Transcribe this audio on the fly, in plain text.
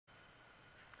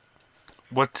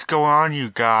What's going on, you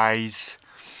guys?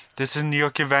 This is New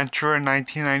York Adventurer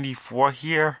 1994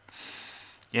 here,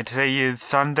 and today is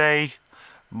Sunday,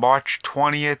 March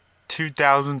 20th,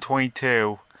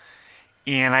 2022,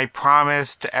 and I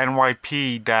promised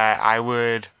NYP that I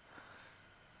would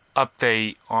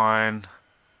update on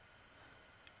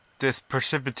this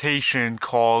precipitation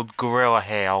called gorilla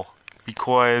hail,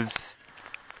 because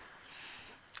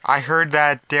I heard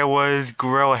that there was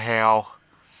gorilla hail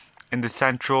in the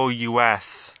central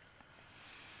U.S.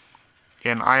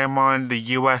 and I am on the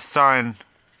U.S. Sun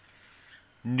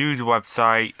news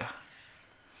website,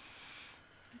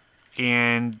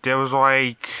 and there was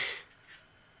like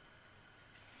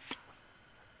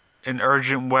an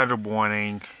urgent weather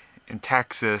warning in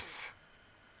Texas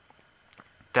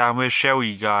that I'm going to show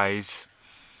you guys.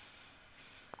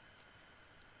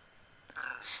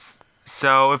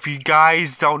 So if you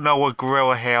guys don't know what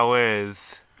gorilla hail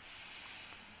is,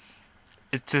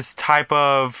 it's this type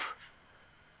of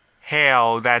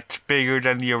hail that's bigger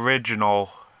than the original.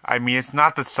 I mean, it's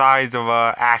not the size of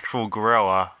an actual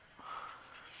gorilla.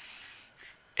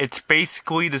 It's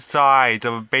basically the size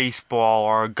of a baseball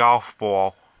or a golf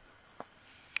ball.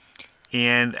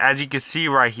 And as you can see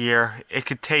right here, it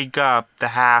could take up the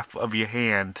half of your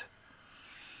hand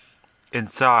in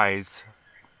size.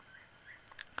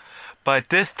 But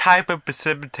this type of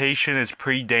precipitation is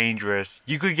pretty dangerous.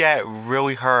 You could get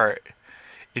really hurt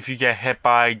if you get hit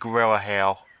by gorilla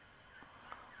hail.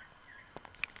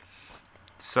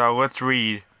 So let's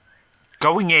read.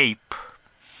 Going ape.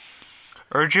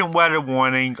 Urgent weather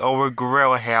warning over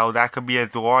gorilla hail that could be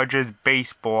as large as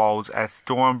baseballs as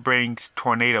storm brings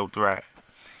tornado threat.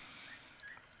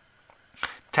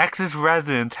 Texas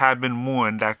residents have been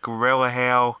warned that gorilla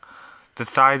hail the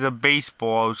size of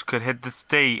baseballs could hit the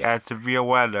state as severe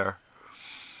weather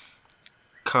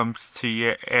comes to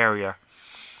your area.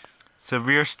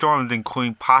 Severe storms,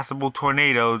 including possible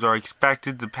tornadoes, are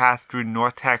expected to pass through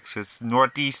North Texas,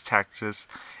 Northeast Texas,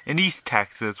 and East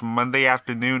Texas Monday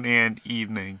afternoon and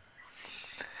evening.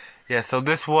 Yeah, so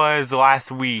this was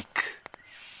last week,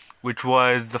 which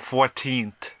was the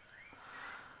 14th.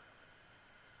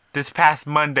 This past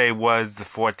Monday was the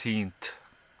 14th.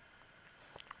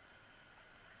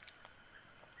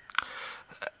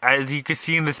 As you can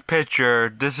see in this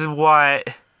picture, this is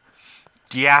what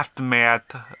the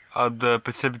aftermath of the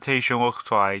precipitation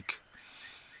looks like.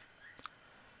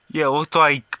 Yeah, it looks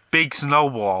like big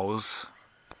snowballs.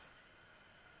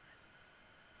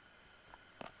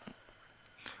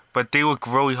 But they look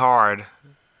really hard.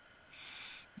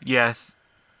 Yes.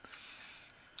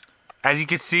 As you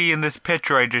can see in this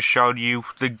picture I just showed you,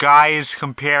 the guy is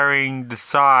comparing the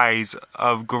size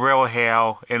of gorilla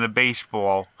hail and a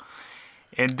baseball.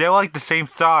 And they're like the same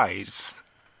size.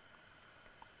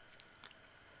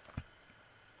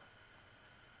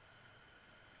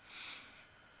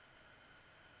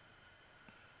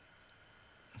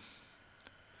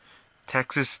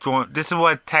 Texas storm. This is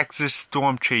what Texas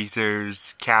storm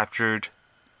chasers captured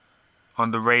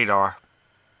on the radar.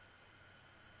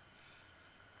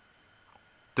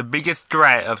 The biggest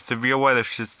threat of severe weather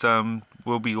system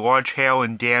will be large hail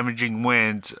and damaging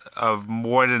winds of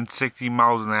more than 60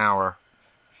 miles an hour.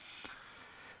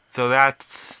 So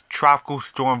that's tropical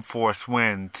storm force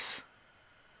winds.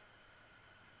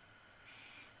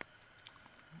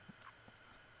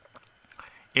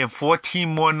 And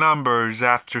 14 more numbers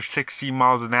after 60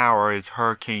 miles an hour is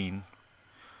hurricane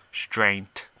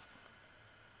strength.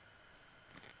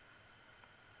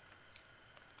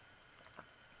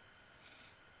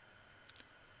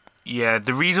 Yeah,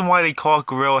 the reason why they call it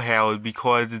gorilla hail is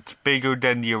because it's bigger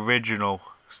than the original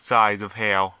size of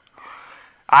hail.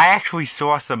 I actually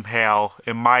saw some hail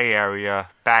in my area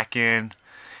back in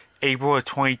April of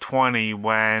 2020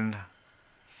 when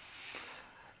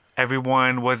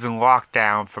everyone was in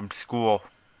lockdown from school.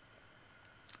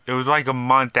 It was like a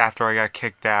month after I got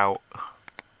kicked out.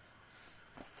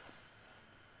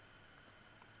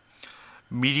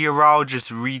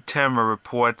 Meteorologist Reed Timmer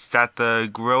reports that the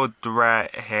gorilla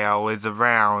threat hail is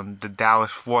around the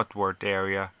Dallas-Fort Worth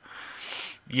area.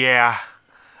 Yeah,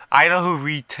 I know who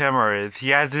Reed Timmer is. He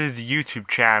has his YouTube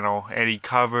channel and he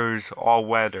covers all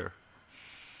weather.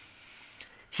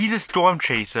 He's a storm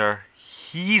chaser.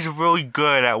 He's really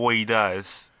good at what he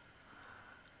does.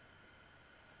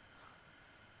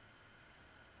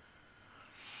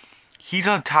 He's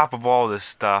on top of all this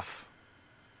stuff.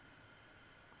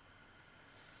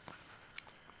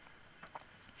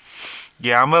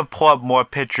 Yeah, I'm gonna pull up more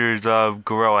pictures of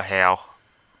gorilla hail.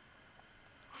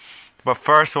 But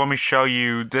first, let me show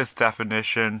you this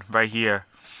definition right here.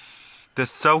 The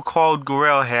so-called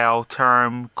gorilla hail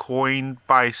term coined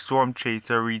by storm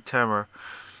chaser Reed Timmer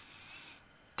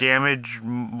damaged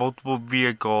multiple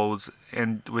vehicles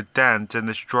and with dents and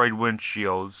destroyed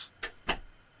windshields.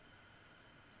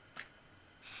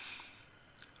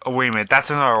 Oh, wait a minute, that's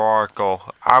another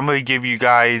article. I'm gonna give you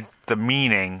guys the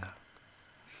meaning.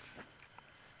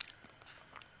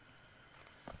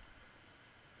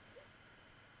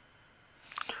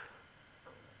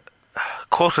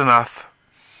 Close enough.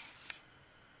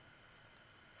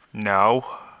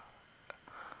 No.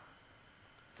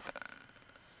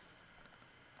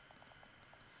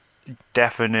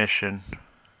 Definition.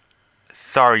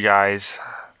 Sorry guys.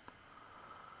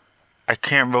 I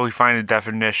can't really find a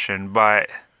definition, but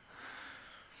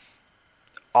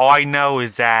all I know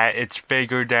is that it's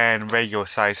bigger than regular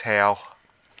size hail.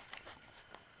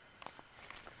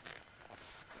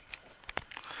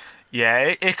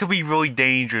 Yeah, it could be really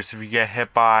dangerous if you get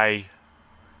hit by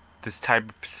this type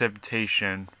of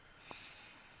precipitation.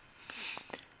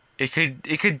 It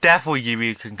could definitely give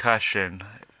you a concussion,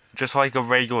 just like a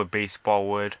regular baseball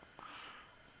would.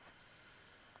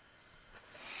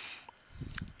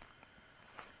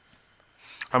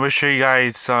 I'm gonna show you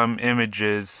guys some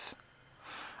images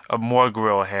of more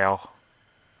gorilla hail.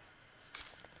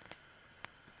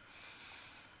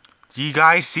 Do you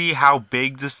guys see how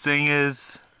big this thing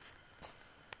is?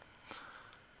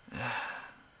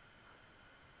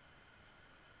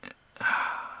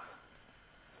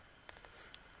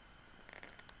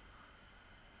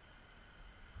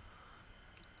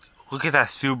 Look at that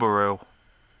Subaru.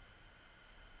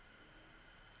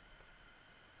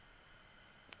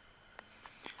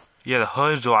 Yeah, the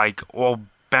hood's like all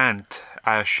bent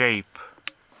out of shape.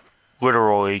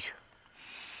 Literally.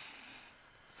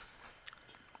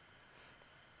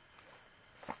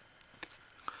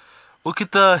 Look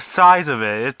at the size of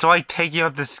it. It's like taking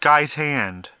up this guy's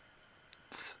hand.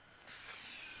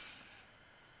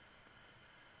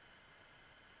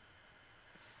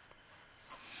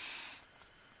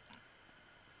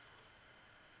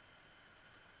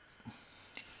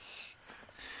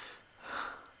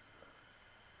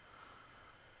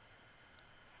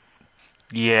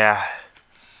 Yeah.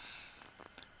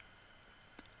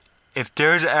 If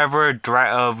there's ever a threat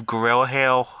of gorilla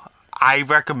hail, I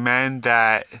recommend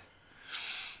that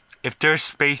if there's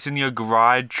space in your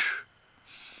garage,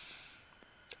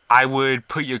 I would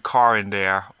put your car in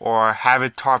there or have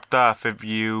it tarped up if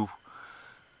you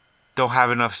don't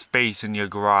have enough space in your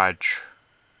garage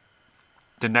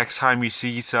the next time you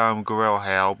see some gorilla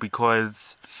hail,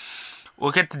 because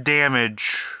look at the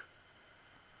damage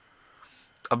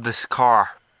of this car.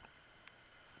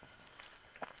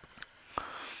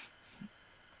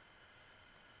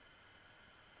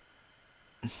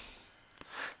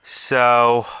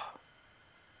 So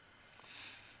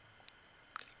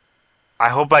I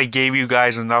hope I gave you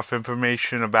guys enough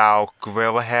information about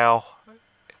gorilla hail,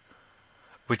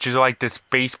 which is like this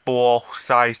baseball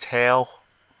sized hail.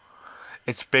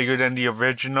 It's bigger than the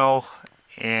original,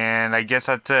 and I guess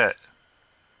that's it.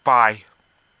 Bye.